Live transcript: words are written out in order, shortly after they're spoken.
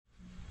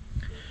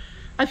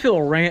I feel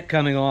a rant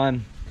coming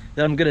on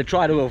that I'm gonna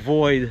try to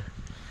avoid,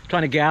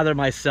 trying to gather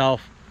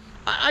myself.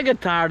 I get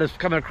tired of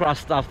coming across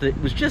stuff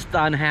that was just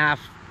done half,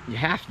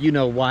 you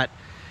know what.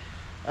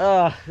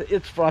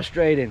 It's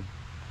frustrating.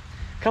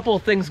 A couple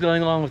of things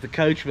going on with the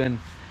Coachmen.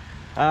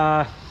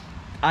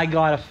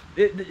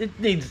 It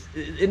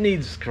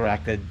needs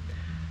corrected.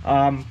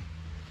 I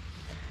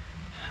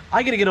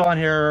gotta get on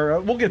here.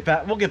 We'll get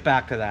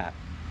back to that.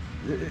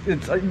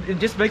 It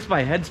just makes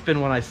my head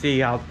spin when I see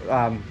how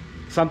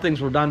some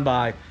things were done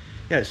by,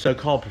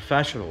 so-called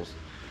professionals.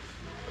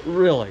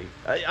 Really,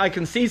 I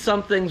can see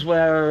some things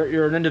where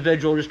you're an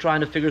individual just trying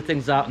to figure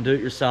things out and do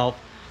it yourself.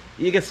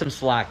 You get some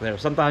slack there.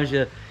 Sometimes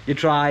you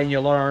try and you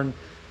learn,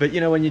 but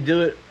when you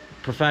do it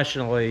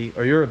professionally,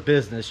 or you're a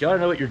business, you ought to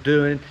know what you're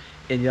doing,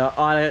 and you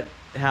ought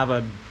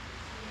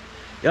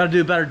to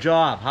do a better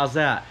job. How's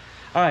that?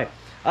 All right.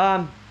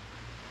 I'm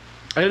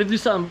gonna do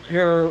something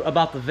here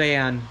about the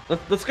van.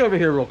 Let's go over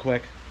here real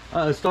quick.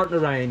 It's starting to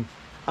rain.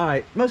 All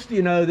right, most of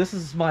you know this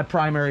is my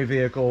primary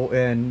vehicle,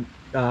 and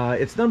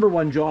its number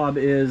one job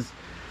is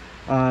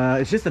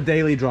it's just a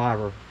daily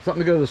driver.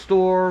 Something to go to the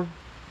store,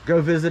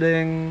 go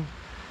visiting,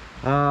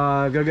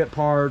 go get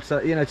parts.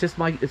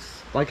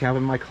 It's like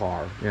having my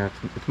car.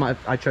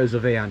 I chose a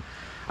van.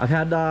 I've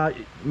had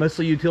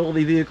mostly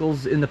utility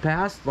vehicles in the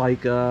past,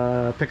 like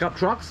pickup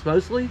trucks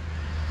mostly,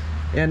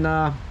 and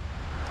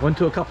went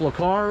to a couple of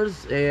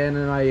cars, and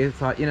then I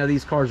thought,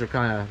 these cars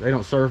are they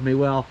don't serve me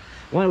well.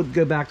 I wanted to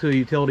go back to a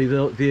utility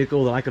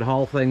vehicle that I could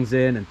haul things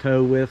in and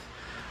tow with.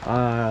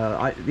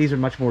 These are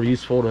much more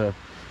useful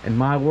in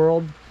my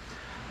world.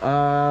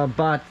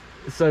 The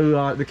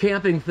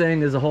camping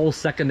thing is a whole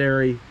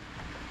secondary,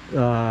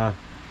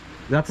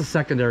 that's a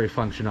secondary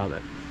function of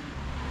it.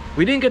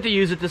 We didn't get to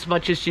use it this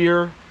much this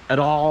year at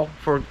all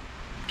for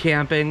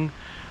camping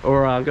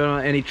or going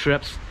on any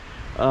trips.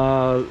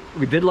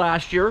 We did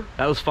last year.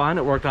 That was fun.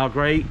 It worked out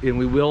great, and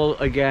we will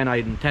again. I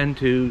intend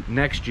to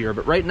next year,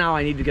 but right now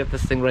I need to get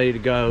this thing ready to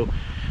go.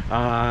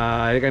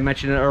 I think I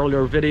mentioned in an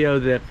earlier video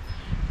that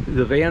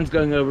the van's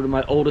going over to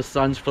my oldest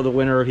son's for the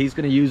winter. He's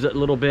going to use it a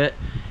little bit,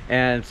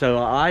 and so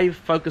I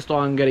focused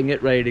on getting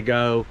it ready to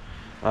go.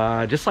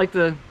 Just like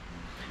getting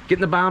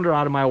the bounder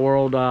out of my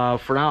world.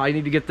 For now, I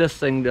need to get this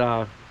thing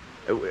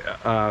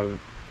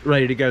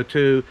ready to go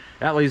too.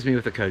 That leaves me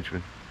with the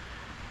Coachmen.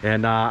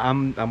 And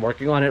I'm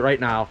working on it right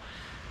now,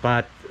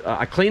 but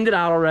I cleaned it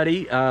out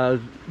already.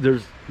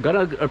 There's got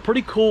a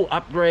pretty cool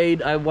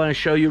upgrade I want to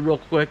show you real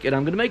quick, and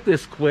I'm gonna make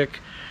this quick.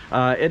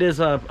 It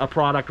is a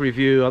product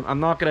review. It's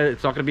not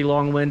gonna be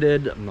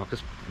long-winded. I'm not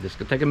just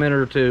gonna take a minute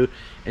or two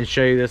and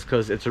show you this,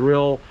 because it's a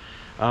real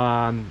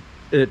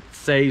it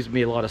saves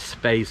me a lot of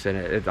space in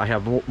it. I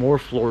have more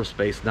floor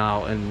space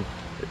now, and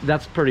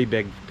that's pretty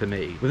big to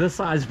me. With this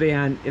size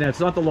van, it's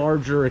not the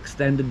larger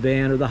extended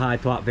van or the high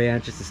top van.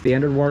 It's just a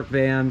standard work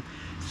van,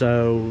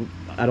 so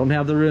I don't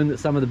have the room that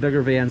some of the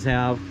bigger vans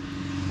have.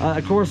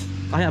 Of course,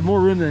 I have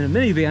more room than a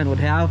minivan would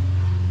have,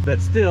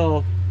 but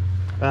still,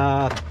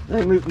 let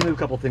me move a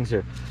couple things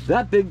here.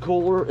 That big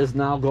cooler is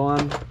now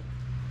gone.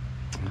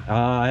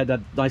 I had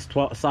that nice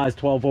size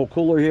 12-volt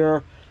cooler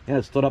here, and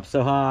it stood up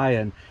so high,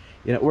 and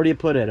where do you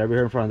put it? Over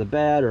here in front of the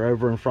bed, or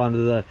over in front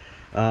of the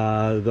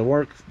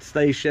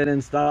workstation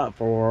and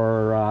stuff,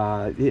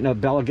 or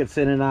Bella gets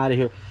in and out of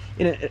here.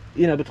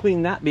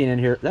 Between that being in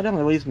here, that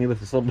only leaves me with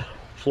this little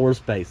floor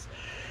space.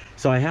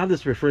 So I have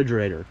this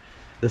refrigerator.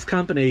 This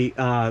company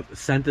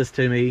sent this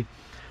to me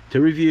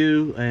to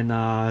review, and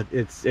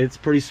it's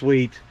pretty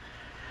sweet,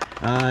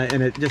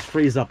 and it just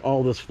frees up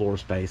all this floor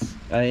space,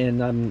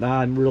 and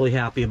I'm really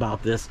happy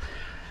about this.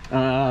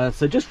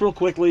 So just real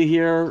quickly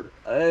here,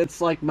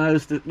 it's like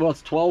most,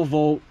 it's 12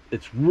 volt.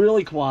 It's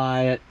really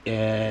quiet.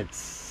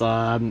 It's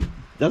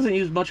doesn't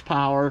use much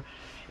power.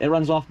 It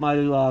runs off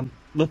my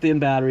lithium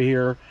battery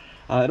here.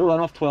 It'll run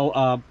off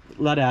 12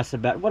 lead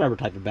acid battery, whatever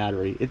type of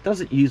battery. It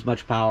doesn't use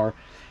much power.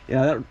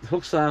 That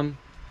hooks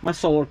my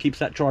solar, keeps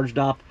that charged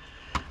up.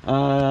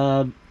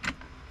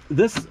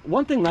 This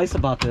one thing nice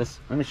about this,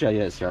 let me show you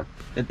this here.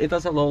 It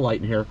does have a little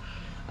light in here,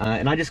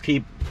 and I just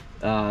keep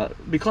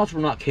because we're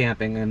not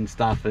camping and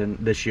stuff, and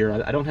this year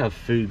I don't have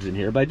foods in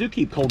here, but I do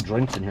keep cold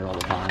drinks in here all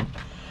the time.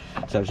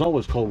 So there's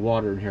always cold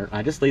water in here.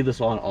 I just leave this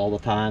on all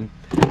the time.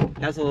 It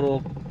has a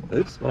little,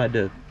 oops, what I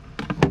did.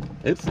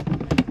 Oops.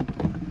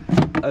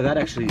 Oh, that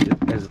actually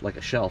is like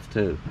a shelf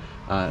too.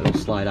 It'll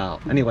slide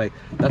out. Anyway,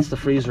 that's the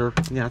freezer.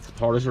 Yeah, it's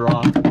hard as a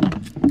rock.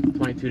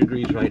 22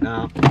 degrees right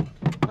now.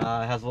 It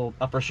has a little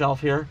upper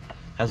shelf here.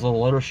 Has a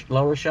little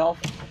lower shelf,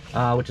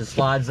 which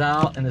slides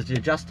out, and there's the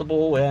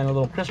adjustable and a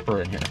little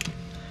crisper in here.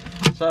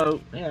 So,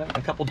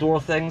 a couple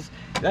door things.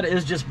 That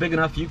is just big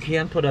enough. You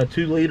can put a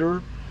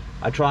 2-liter.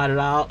 I tried it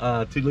out,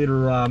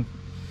 2-liter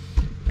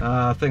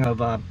thing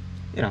of,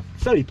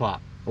 soda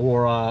pop,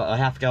 or a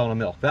half gallon of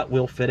milk. That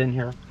will fit in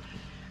here.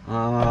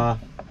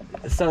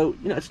 So,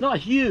 it's not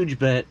huge,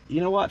 but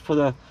you know what? For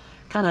the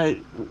kind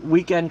of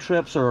weekend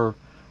trips, or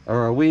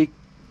a week,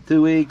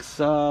 2 weeks,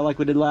 like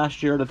we did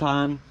last year at a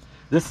time,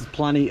 this is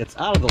plenty. It's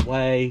out of the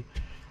way.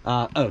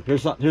 Oh,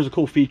 here's a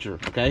cool feature.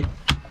 Okay,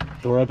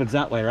 door opens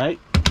that way, right?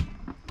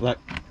 look,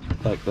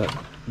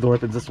 the door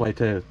opens this way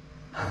too.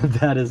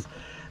 that is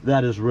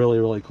really,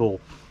 really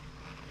cool.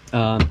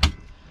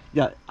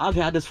 Yeah, I've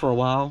had this for a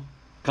while,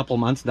 a couple of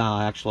months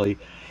now actually,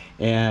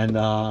 and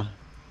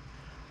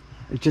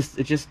it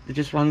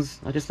just runs.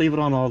 I just leave it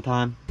on all the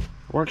time.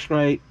 Works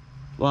great,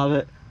 love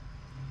it.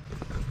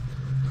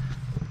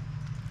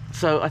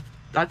 So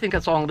I think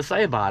that's all I'm going to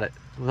say about it,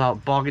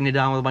 without bogging you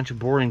down with a bunch of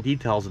boring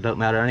details that don't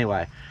matter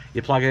anyway.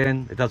 You plug it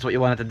in, it does what you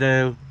want it to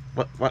do.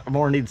 What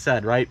more needs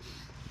said, right?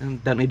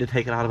 And don't need to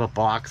take it out of a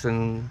box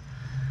and,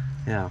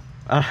 you know.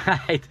 All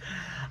right,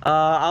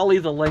 I'll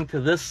leave the link to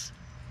this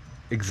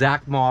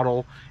exact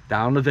model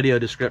down in the video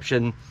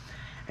description,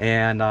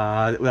 and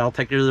I'll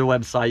take you to their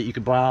website. You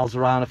can browse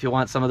around if you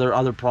want some of their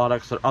other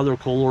products or other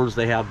coolers.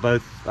 They have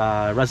both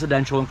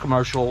residential and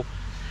commercial,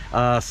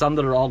 some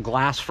that are all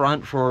glass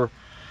front for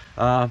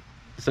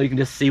so you can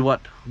just see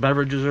what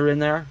beverages are in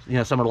there. You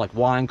know, some are like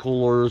wine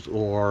coolers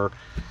or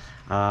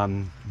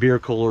beer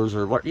coolers,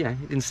 or what, you know,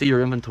 you can see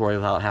your inventory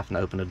without having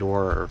to open a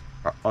door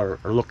or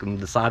look and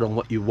decide on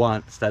what you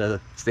want instead of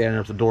standing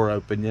there with the door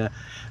open. Yeah,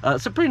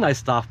 it's a pretty nice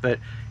stuff. But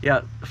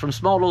yeah, from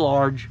small to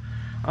large,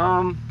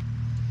 and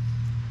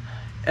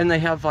they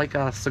have like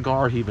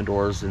cigar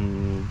humidors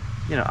and,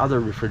 you know, other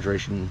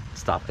refrigeration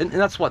stuff, and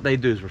that's what they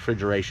do, is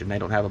refrigeration. They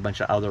don't have a bunch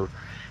of other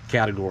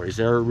categories.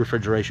 They're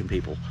refrigeration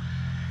people.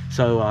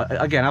 So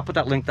again, I'll put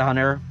that link down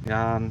there.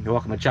 You're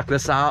welcome to check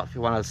this out if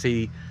you want to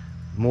see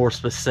more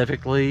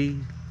specifically,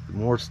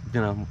 more,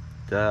 you know,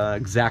 the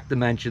exact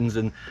dimensions,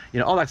 and, you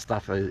know, all that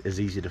stuff is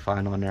easy to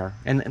find on there.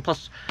 And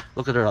plus,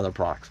 look at their other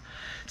products.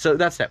 So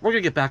that's it. We're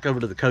gonna get back over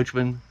to the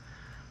Coachmen.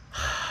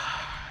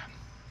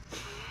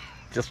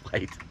 Just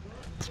wait.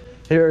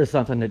 Here is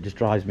something that just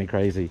drives me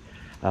crazy.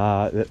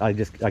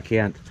 I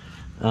can't.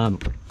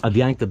 I've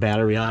yanked the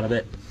battery out of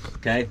it.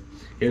 Okay,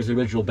 here's the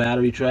original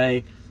battery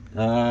tray.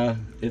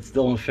 It's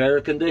still in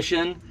fair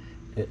condition.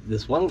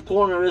 This one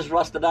corner is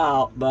rusted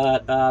out,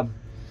 but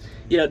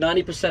you know,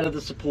 90% of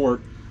the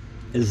support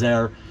is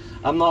there.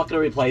 I'm not going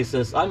to replace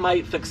this. I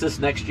might fix this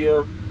next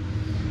year.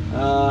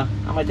 I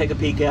might take a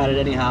peek at it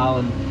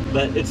anyhow,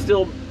 but it's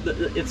still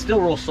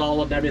real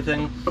solid and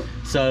everything.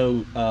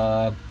 So,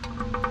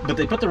 but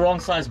they put the wrong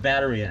size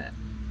battery in it.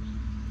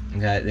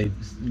 Okay,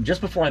 just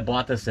before I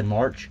bought this in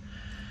March,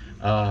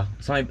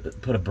 somebody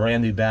put a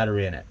brand new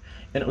battery in it,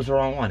 and it was the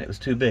wrong one. It was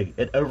too big.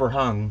 It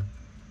overhung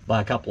by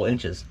a couple of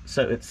inches,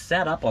 so it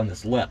sat up on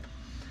this lip.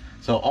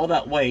 So all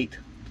that weight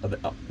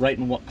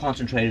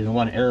concentrated in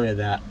one area,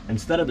 that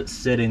instead of it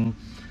sitting,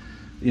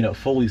 you know,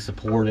 fully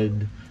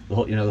supported the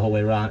whole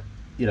way around,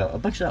 you know, a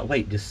bunch of that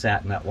weight just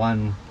sat in that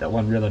one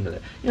ribbon.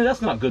 You know,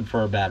 that's not good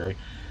for a battery.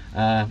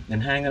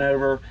 And hanging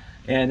over,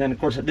 and then of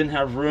course it didn't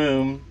have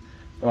room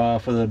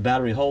for the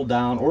battery hold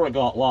down, or it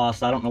got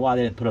lost. I don't know why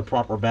they didn't put a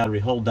proper battery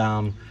hold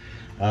down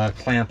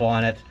clamp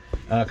on it,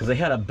 because they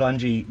had a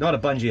bungee, not a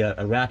bungee,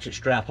 a ratchet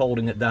strap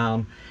holding it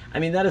down. I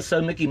mean, that is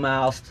so Mickey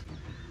Moused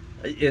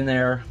in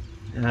there.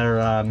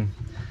 And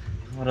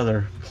what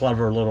other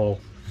clever little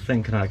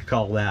thing can I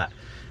call that?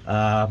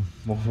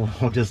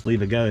 We'll just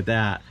leave it go at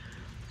that.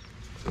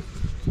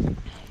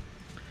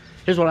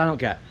 Here's what I don't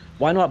get.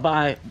 Why not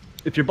buy,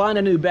 if you're buying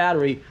a new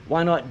battery,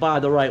 why not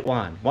buy the right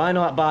one? Why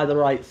not buy the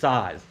right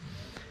size?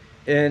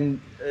 And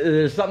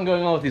there's something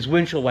going on with these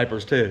windshield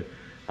wipers too.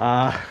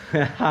 I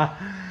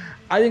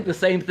think the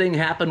same thing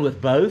happened with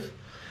both,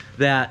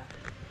 that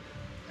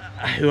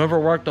whoever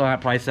worked on it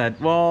probably said,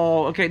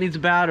 well, okay, it needs a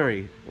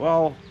battery.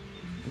 Well,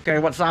 okay,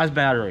 what size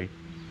battery?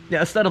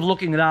 Yeah, instead of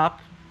looking it up,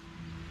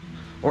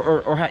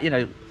 or you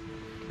know,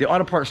 the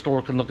auto parts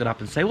store can look it up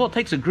and say, well, it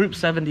takes a group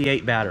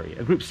 78 battery,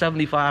 a group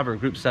 75 or a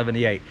group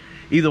 78.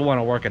 Either one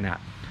will work in that.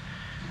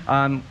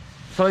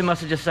 Somebody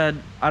must have just said,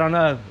 I don't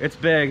know, it's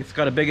big, it's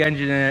got a big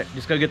engine in it,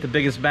 just go get the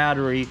biggest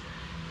battery,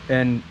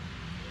 and,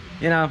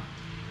 you know,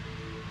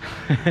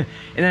 and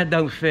that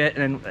don't fit,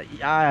 and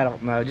I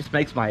don't know, it just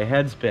makes my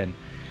head spin.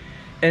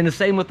 And the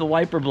same with the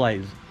wiper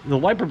blades. The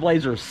wiper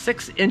blades are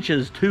 6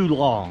 inches too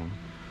long.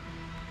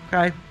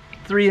 Okay,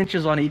 3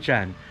 inches on each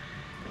end.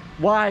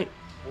 Why?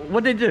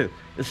 What'd they do?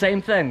 The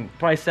same thing.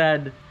 Probably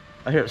said,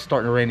 oh, here, it's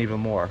starting to rain even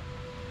more.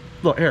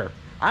 Look here,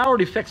 I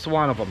already fixed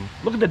one of them.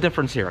 Look at the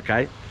difference here,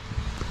 okay?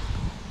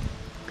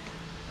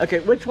 Okay,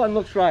 which one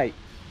looks right?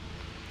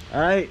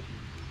 All right,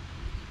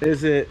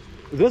 is it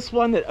this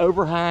one that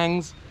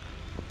overhangs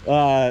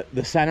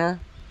the center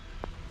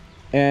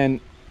and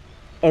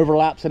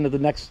overlaps into the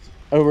next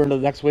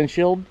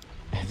windshield?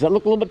 Does that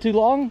look a little bit too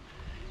long?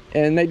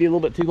 And maybe a little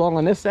bit too long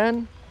on this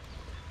end?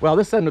 Well,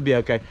 this end would be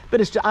okay, but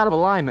it's out of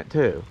alignment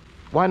too.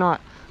 Why not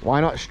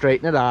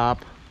straighten it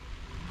up?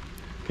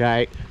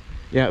 Okay,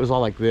 yeah, it was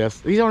all like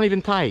this. These aren't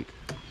even tight.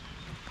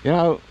 You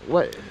know,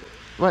 what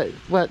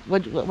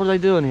are they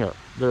doing here?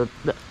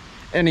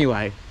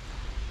 Anyway,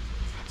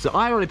 so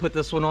I already put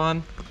this one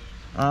on.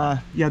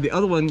 Yeah, the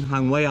other one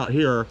hung way out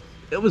here.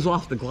 It was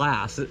off the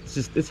glass.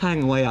 It's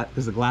hanging way out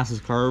because the glass is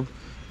curved.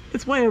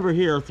 It's way over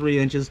here, 3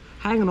 inches,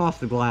 hanging off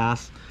the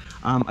glass.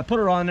 I put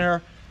it on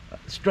there,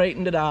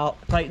 straightened it out,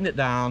 tightened it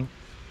down,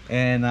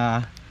 and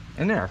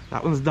there,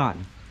 that one's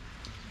done.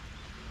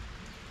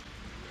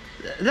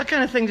 that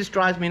kind of thing just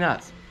drives me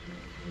nuts.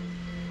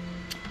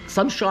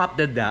 Some shop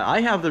did that.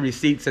 I have the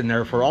receipts in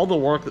there for all the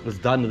work that was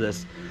done to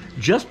this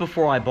just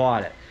before I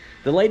bought it.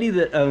 The lady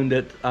that owned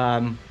it,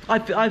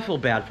 I feel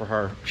bad for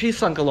her. She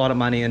sunk a lot of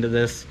money into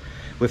this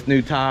with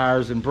new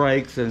tires and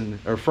brakes,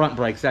 or front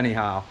brakes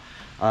anyhow.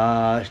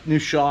 New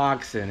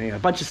shocks and a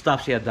bunch of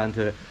stuff she had done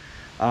to it.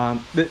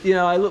 But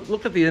I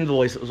looked at the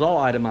invoice. It was all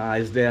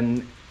itemized,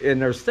 and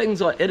there's things.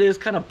 It is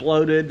kind of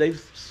bloated.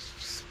 They've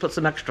put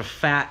some extra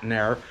fat in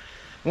there.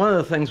 One of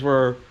the things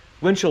were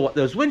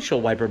those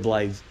windshield wiper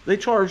blades. They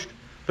charged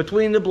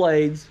between the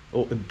blades,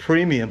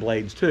 premium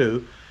blades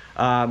too,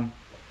 and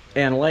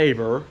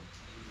labor,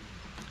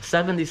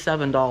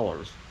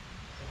 $77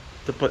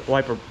 to put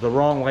the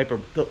wrong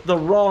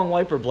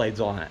wiper blades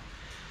on it.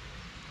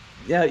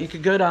 Yeah, you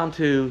could go down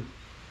to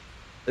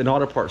an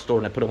auto parts store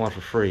and they put them on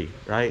for free,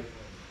 right?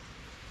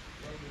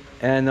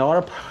 And the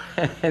auto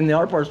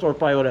parts store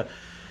probably would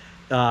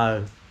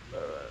have,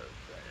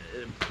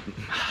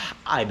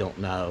 I don't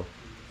know.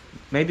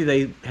 Maybe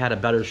they had a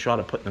better shot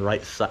of putting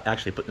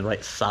actually putting the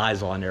right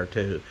size on there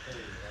too.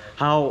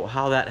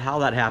 How that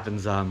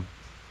happens, I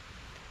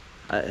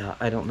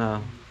don't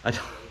know.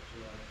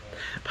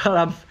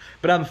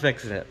 But I'm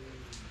fixing it.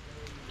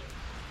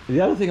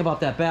 The other thing about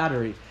that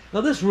battery.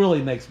 Now this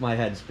really makes my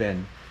head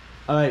spin.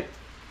 All right,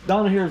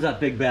 down here is that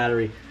big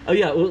battery. Oh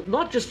yeah, well,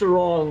 not just the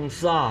wrong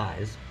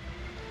size,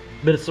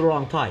 but it's the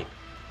wrong type.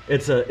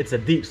 It's a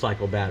deep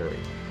cycle battery.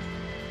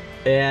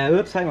 And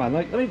oops, hang on.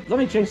 Let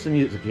me change the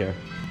music here.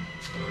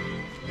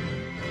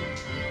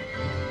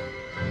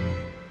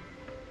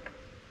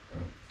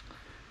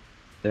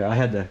 There, I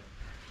had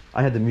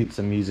to mute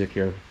some music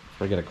here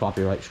before I get a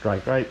copyright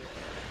strike, right?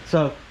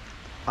 So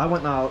I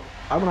went out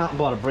and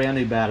bought a brand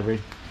new battery.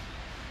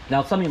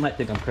 Now some of you might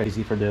think I'm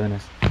crazy for doing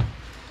this,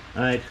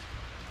 all right?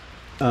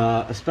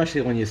 Especially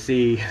when you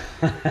see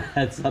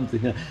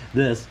something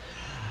this.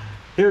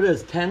 Here it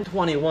is,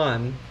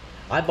 1021.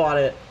 I bought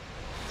it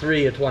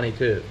 3 of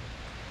 22.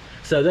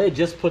 So they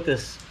just put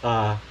this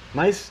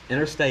nice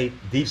interstate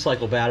deep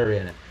cycle battery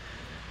in it.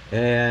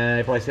 And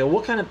they probably say, well,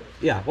 what kind of,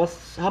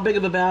 how big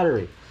of a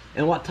battery?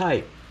 And what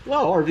type?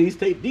 Well, RVs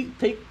take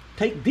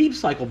deep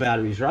cycle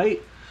batteries,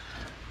 right?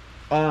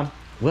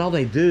 Well,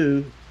 they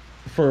do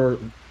for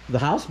the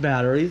house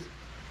batteries,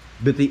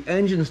 but the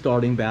engine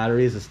starting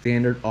battery is a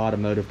standard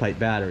automotive type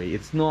battery.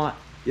 It's not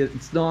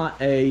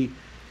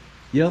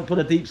you don't put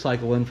a deep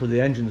cycle in for the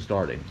engine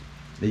starting.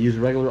 They use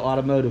regular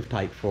automotive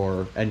type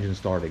for engine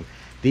starting.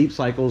 Deep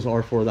cycles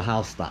are for the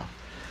house stuff.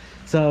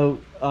 So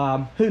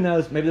who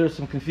knows, maybe there's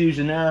some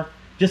confusion there.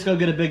 Just go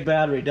get a big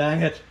battery,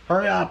 dang it,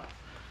 hurry up,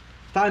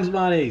 time's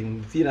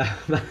money,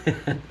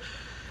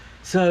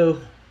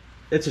 So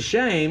it's a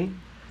shame.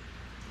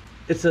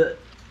 It's a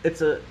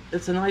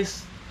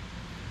nice,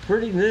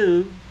 pretty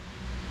new,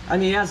 I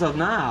mean, as of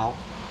now,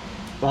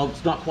 well,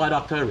 it's not quite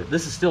October.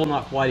 This is still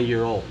not quite a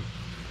year old.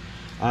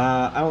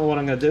 I don't know what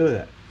I'm gonna do with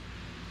it.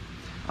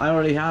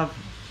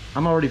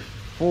 I'm already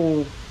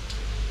full.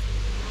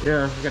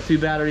 Here, I got 2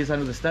 batteries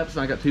under the steps,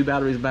 and I got 2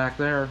 batteries back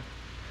there.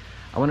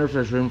 I wonder if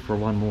there's room for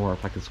one more,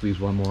 if I could squeeze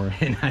one more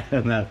in. I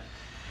don't know.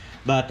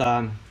 But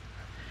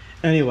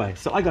anyway,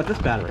 so I got this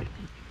battery.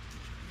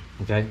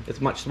 Okay, it's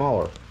much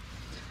smaller.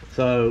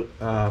 So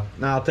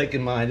now take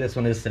in mind this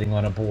one is sitting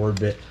on a board,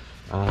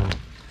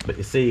 but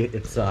you see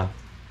it's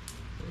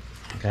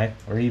okay,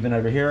 or even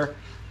over here,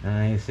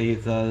 you see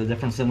it's the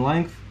difference in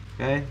length.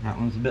 Okay, that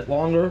one's a bit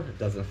longer. It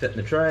doesn't fit in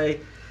the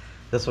tray.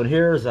 This one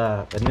here is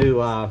a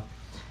new.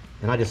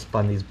 And I just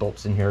spun these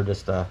bolts in here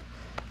just because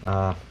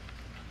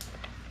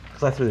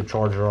I threw the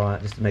charger on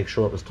it just to make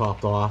sure it was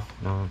topped off.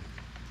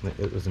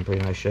 It was in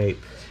pretty nice shape.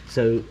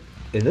 So,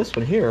 and this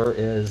one here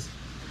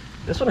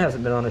this one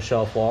hasn't been on the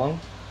shelf long.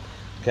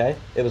 Okay,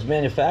 it was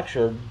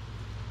manufactured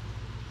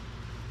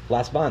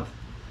last month.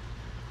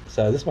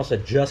 So this must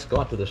have just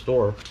got to the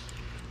store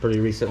pretty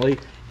recently.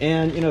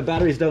 And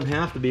batteries don't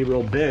have to be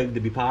real big to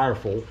be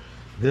powerful.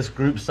 This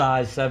group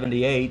size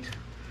 78.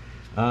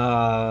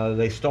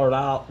 They start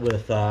out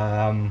with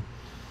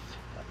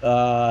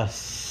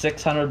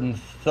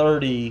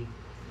 630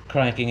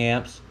 cranking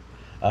amps,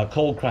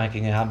 cold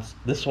cranking amps.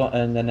 This one,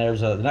 and then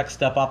there's the next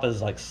step up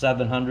is like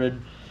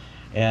 700,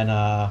 and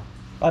I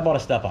bought a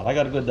step up. I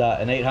got a good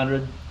an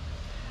 800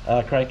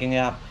 cranking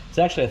amp. It's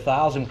actually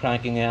 1,000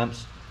 cranking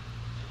amps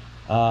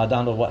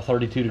down to what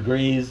 32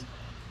 degrees,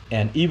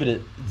 and even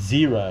at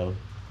 0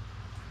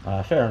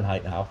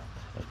 Fahrenheit now,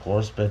 of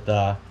course, but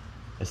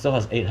it still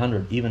has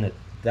 800 even at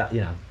that,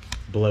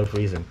 below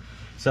freezing.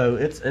 So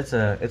it's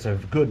a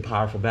good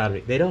powerful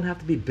battery. They don't have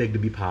to be big to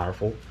be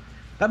powerful.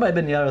 That might have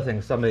been the other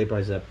thing. Somebody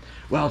probably said,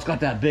 well, it's got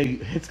that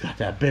big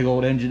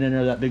old engine in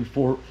there, that big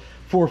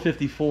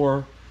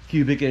 454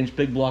 cubic inch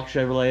big block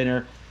Chevrolet in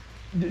there.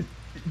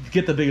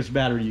 Get the biggest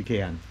battery you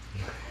can.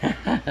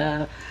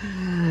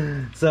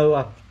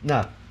 So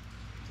no,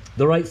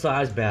 the right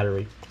size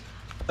battery,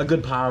 a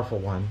good powerful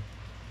one,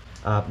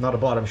 not a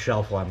bottom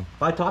shelf one.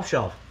 Buy top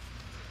shelf.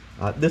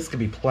 This could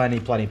be plenty.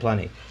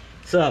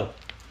 So,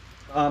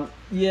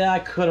 yeah, I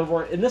could have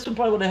worked, and this one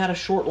probably would have had a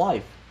short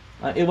life.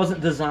 It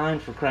wasn't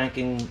designed for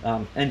cranking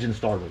engine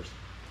starters.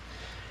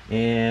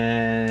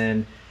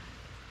 And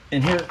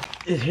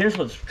here's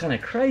what's kind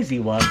of crazy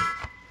was,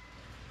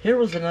 here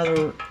was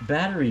another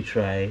battery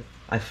tray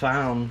I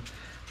found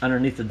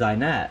underneath the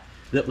dinette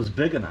that was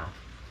big enough.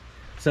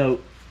 So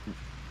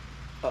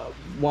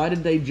why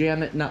did they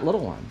jam it in that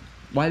little one?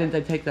 Why didn't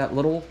they take that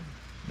little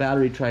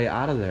battery tray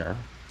out of there?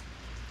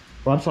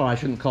 Well, I'm sorry, I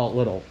shouldn't call it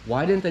little.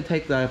 Why didn't they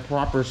take the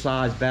proper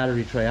size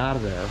battery tray out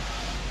of there?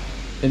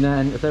 And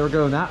then if they were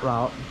going that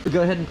route,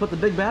 go ahead and put the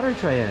big battery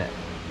tray in it.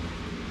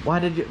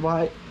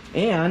 Why?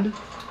 And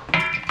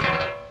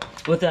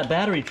with that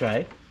battery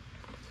tray,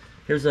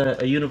 here's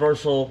a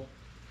universal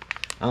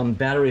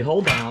battery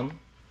hold down.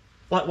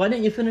 Why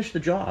didn't you finish the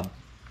job?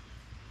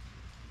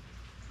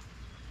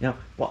 You know,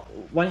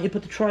 why didn't you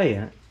put the tray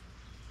in it,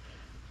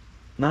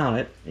 mount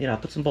it, you know,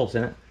 put some bolts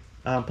in it,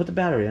 put the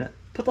battery in it,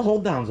 put the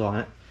hold downs on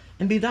it,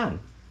 and be done.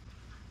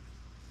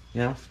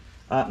 You know,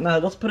 now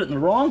let's put it in the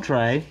wrong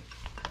tray,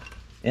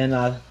 and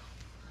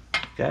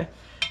okay,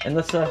 and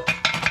let's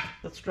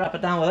strap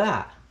it down with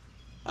that.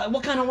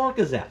 What kind of work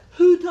is that?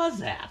 Who does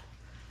that?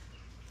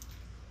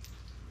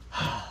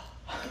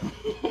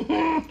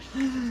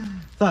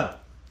 So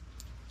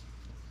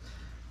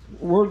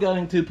we're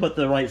going to put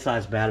the right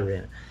size battery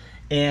in it.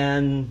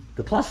 And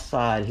the plus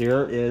side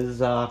here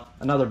is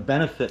another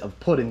benefit of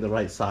putting the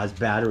right size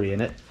battery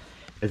in it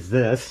is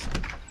this.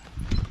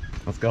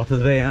 Let's go to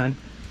the van.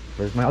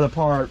 Where's my other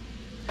part?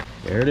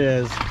 There it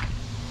is.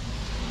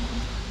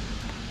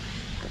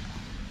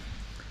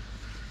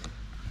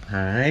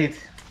 Alright,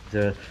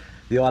 the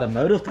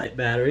automotive type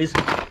batteries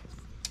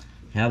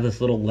have this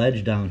little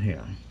ledge down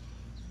here.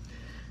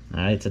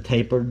 Alright, it's a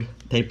tapered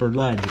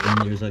ledge,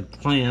 and there's a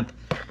clamp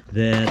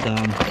that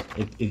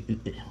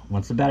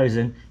once the battery's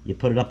in, you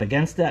put it up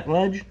against that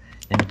ledge,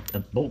 and a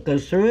bolt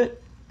goes through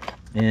it,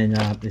 and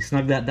they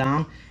snug that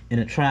down, and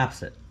it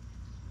traps it.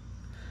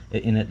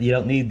 You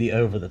don't need the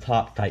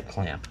over-the-top type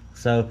clamp.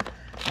 So,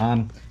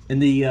 in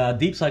the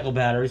deep cycle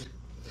batteries,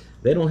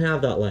 they don't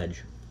have that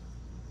ledge.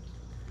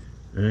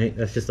 All right,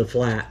 that's just a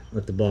flat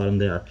at the bottom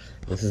there.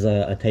 This is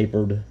a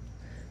tapered.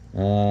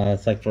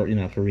 It's like for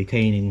for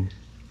retaining,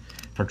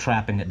 for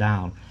trapping it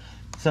down.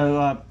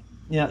 So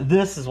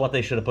this is what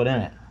they should have put in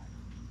it.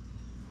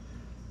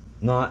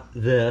 Not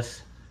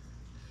this,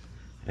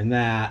 and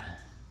that,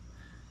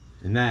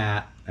 and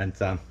that, and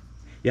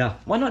yeah.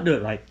 Why not do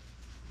it right?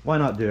 Why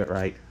not do it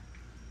right?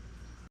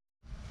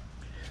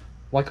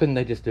 Why couldn't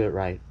they just do it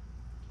right?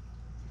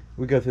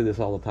 We go through this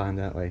all the time,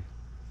 don't we?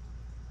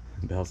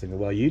 Bell's thinking,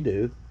 well, you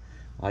do.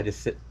 I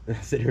just sit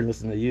here and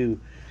listen to you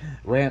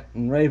rant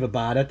and rave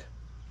about it.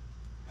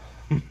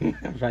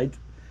 Right?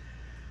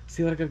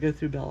 See what I gotta go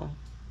through, Bella?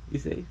 You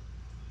see?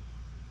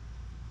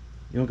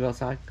 You wanna go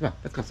outside? Come on,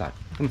 let's go outside.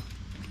 Come on.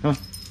 Come on.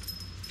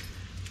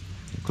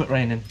 Quit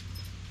raining.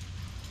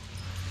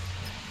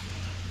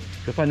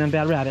 Go find them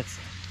bad rabbits.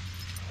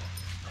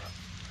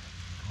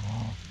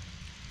 Oh.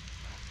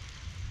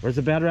 Where's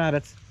the bad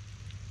rabbits?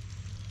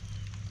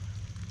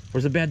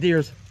 Where's the bad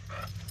deers?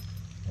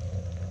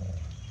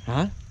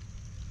 Huh?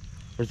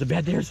 Where's the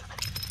bad deers?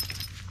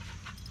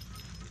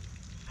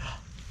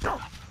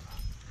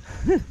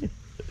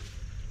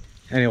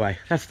 Anyway,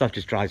 that stuff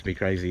just drives me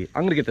crazy.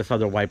 I'm gonna get this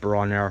other wiper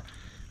on there,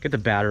 get the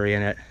battery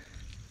in it,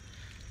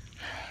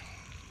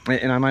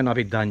 and I might not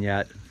be done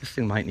yet. This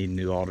thing might need a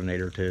new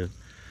alternator too.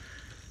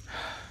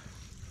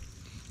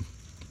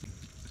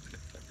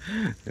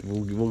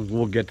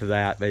 We'll get to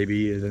that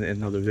maybe in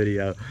another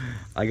video.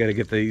 I gotta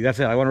get that's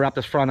it. I want to wrap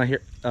this front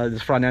here,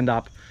 this front end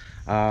up.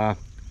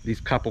 These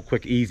couple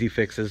quick easy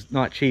fixes,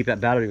 not cheap. That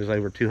battery was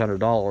over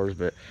 $200,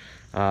 but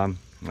oh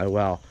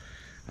well.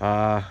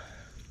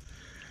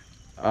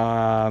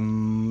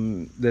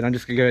 Then I'm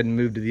just gonna go ahead and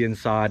move to the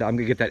inside. I'm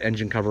gonna get that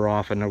engine cover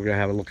off, and we're gonna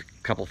have a look at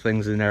a couple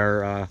things in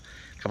there. A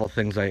couple of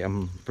things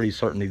I'm pretty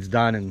certain needs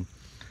done, and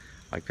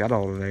like that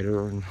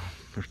alternator, and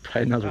there's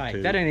probably another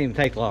two. That didn't even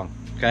take long.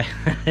 Okay,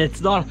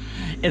 it's not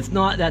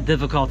that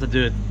difficult to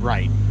do it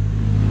right.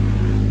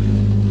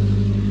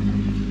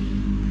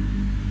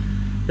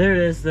 There it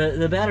is.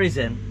 The battery's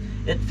in.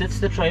 It fits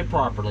the tray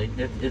properly.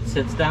 It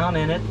sits down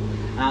in it.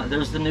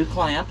 There's the new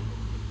clamp.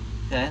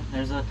 Okay,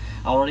 there's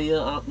already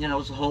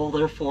there's a hole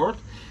there for it.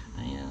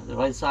 The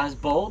right size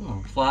bolt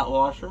and flat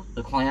washer.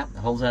 The clamp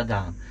holds that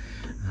down.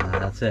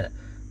 That's it.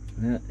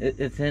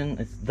 It's in.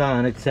 It's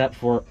done. Except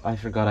for I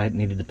forgot I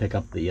needed to pick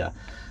up the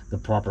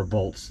proper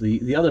bolts.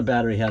 The other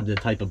battery had the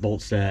type of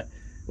bolt set.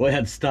 Well, it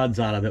had studs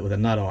out of it with a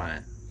nut on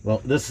it. Well,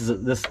 this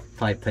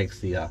type takes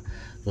the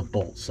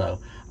bolts. So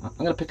I'm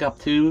gonna pick up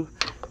two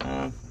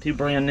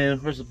brand new.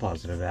 Where's the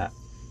positive at?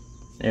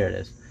 There it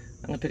is.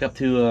 I'm gonna pick up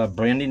two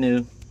brandy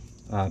new,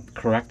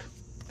 correct,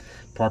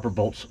 proper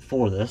bolts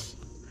for this,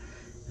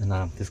 and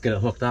just get it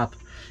hooked up,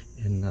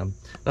 and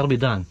that'll be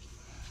done.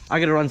 I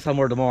gotta run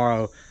somewhere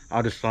tomorrow.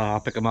 I'll just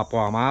pick them up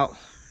while I'm out,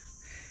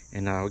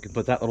 and we can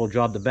put that little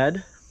job to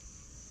bed.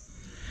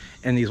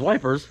 And these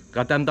wipers,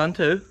 got them done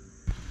too.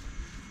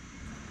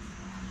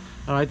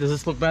 All right, does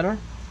this look better?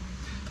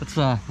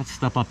 Let's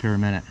step up here a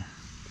minute.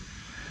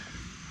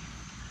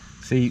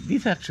 See,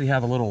 these actually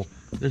have a little,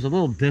 there's a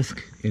little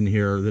disc in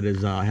here that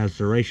is has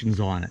serrations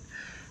on it.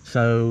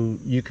 So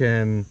you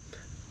can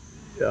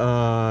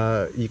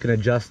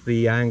adjust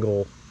the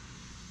angle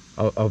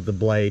of the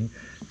blade.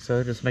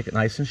 So just make it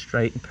nice and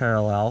straight and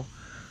parallel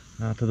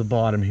to the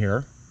bottom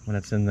here when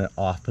it's in the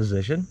off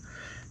position,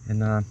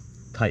 and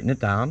tighten it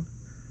down,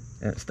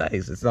 and it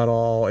stays. It's not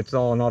all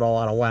not all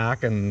out of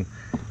whack. And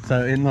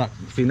so, and look,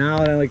 see,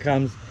 now it only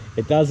comes,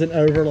 it doesn't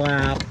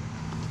overlap,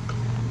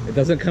 it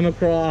doesn't come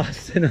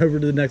across and over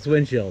to the next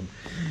windshield.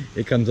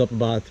 It comes up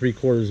about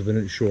 3/4 of an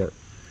inch short,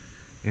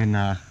 and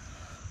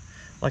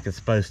like it's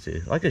supposed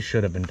to, like it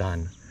should have been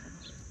done.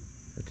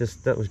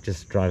 That was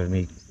just driving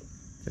me,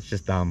 it's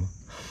just dumb.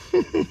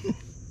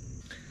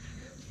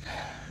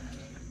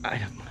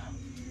 I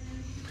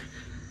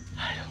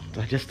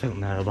just don't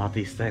know about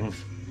these things.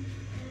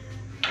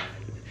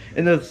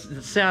 And the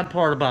sad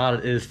part about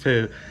it is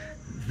too,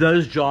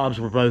 those jobs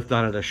were both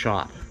done at a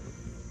shop.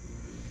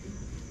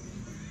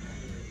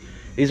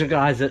 These are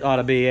guys that ought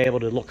to be able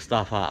to look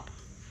stuff up,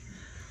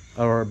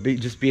 or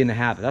just be in the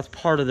habit. That's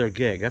part of their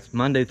gig. That's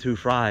Monday through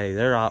Friday.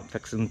 They're out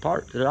fixing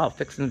parts. They're out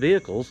fixing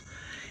vehicles.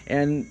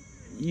 And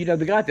you know,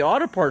 the guy at the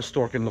auto parts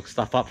store can look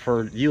stuff up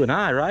for you and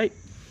I, right?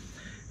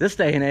 This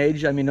day and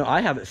age, I mean,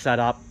 I have it set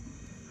up.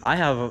 I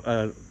have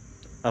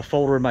a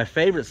folder in my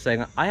favorites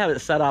thing. I have it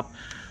set up,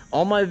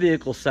 all my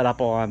vehicles set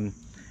up on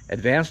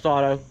Advanced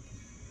Auto,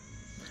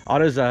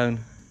 AutoZone,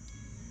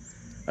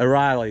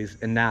 O'Reilly's,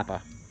 and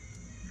Napa.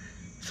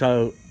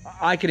 So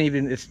I can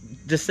even, it's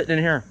just sitting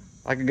in here.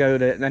 I can go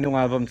to any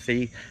one of them,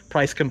 see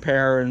price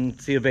compare and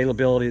see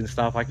availability and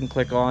stuff. I can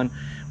click on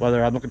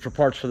whether I'm looking for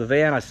parts for the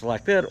van, I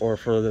select it, or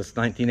for this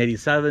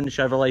 1987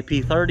 Chevrolet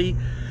P30.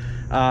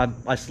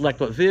 I select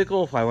what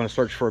vehicle. If I want to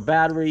search for a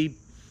battery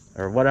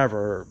or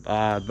whatever,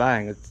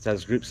 bang, it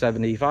says Group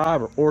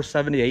 75 or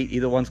 78.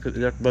 Either one's,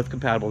 they're both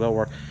compatible, they'll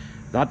work.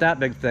 Not that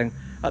big thing.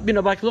 You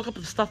know, but I can look up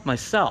the stuff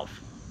myself.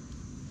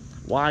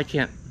 Why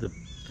can't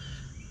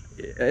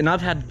and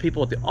I've had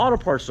people at the auto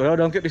parts store, oh,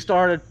 don't get me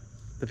started.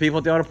 The people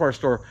at the auto parts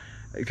store,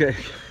 okay.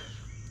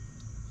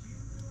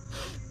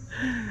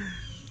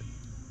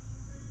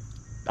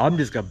 I'm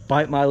just gonna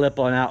bite my lip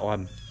on that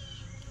one.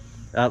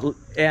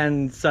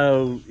 And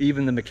so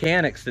even the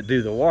mechanics that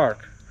do the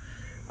work,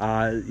 you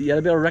gotta be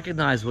able to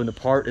recognize when the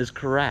part is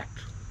correct,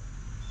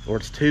 or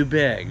it's too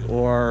big,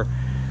 or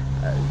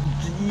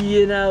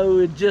you know,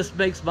 it just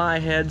makes my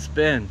head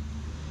spin.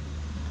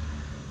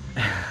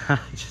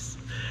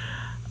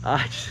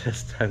 I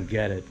just don't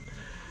get it.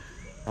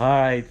 All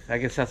right, I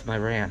guess that's my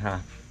rant, huh?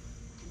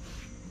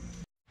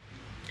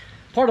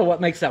 Part of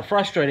what makes that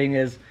frustrating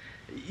is,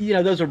 you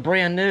know, those are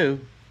brand new.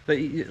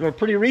 They were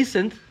pretty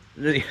recent.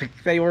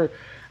 They were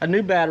a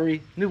new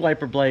battery, new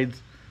wiper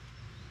blades.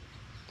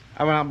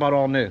 I went out and bought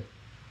all new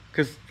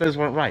because those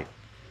weren't right.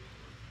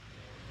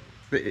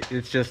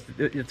 It's just,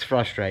 it's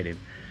frustrating.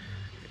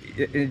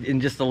 And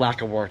just the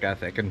lack of work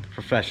ethic and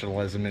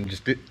professionalism and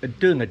just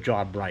doing the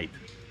job right.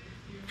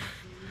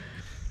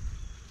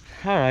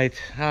 All right,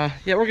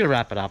 yeah, we're gonna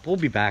wrap it up. We'll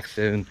be back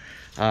soon.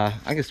 I'm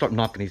gonna start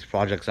knocking these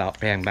projects out,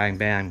 bang, bang,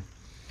 bang.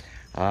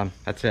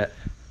 That's it,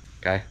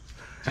 okay?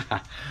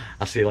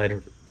 I'll see you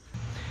later.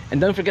 And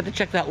don't forget to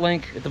check that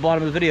link at the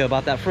bottom of the video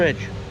about that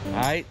fridge, all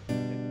right?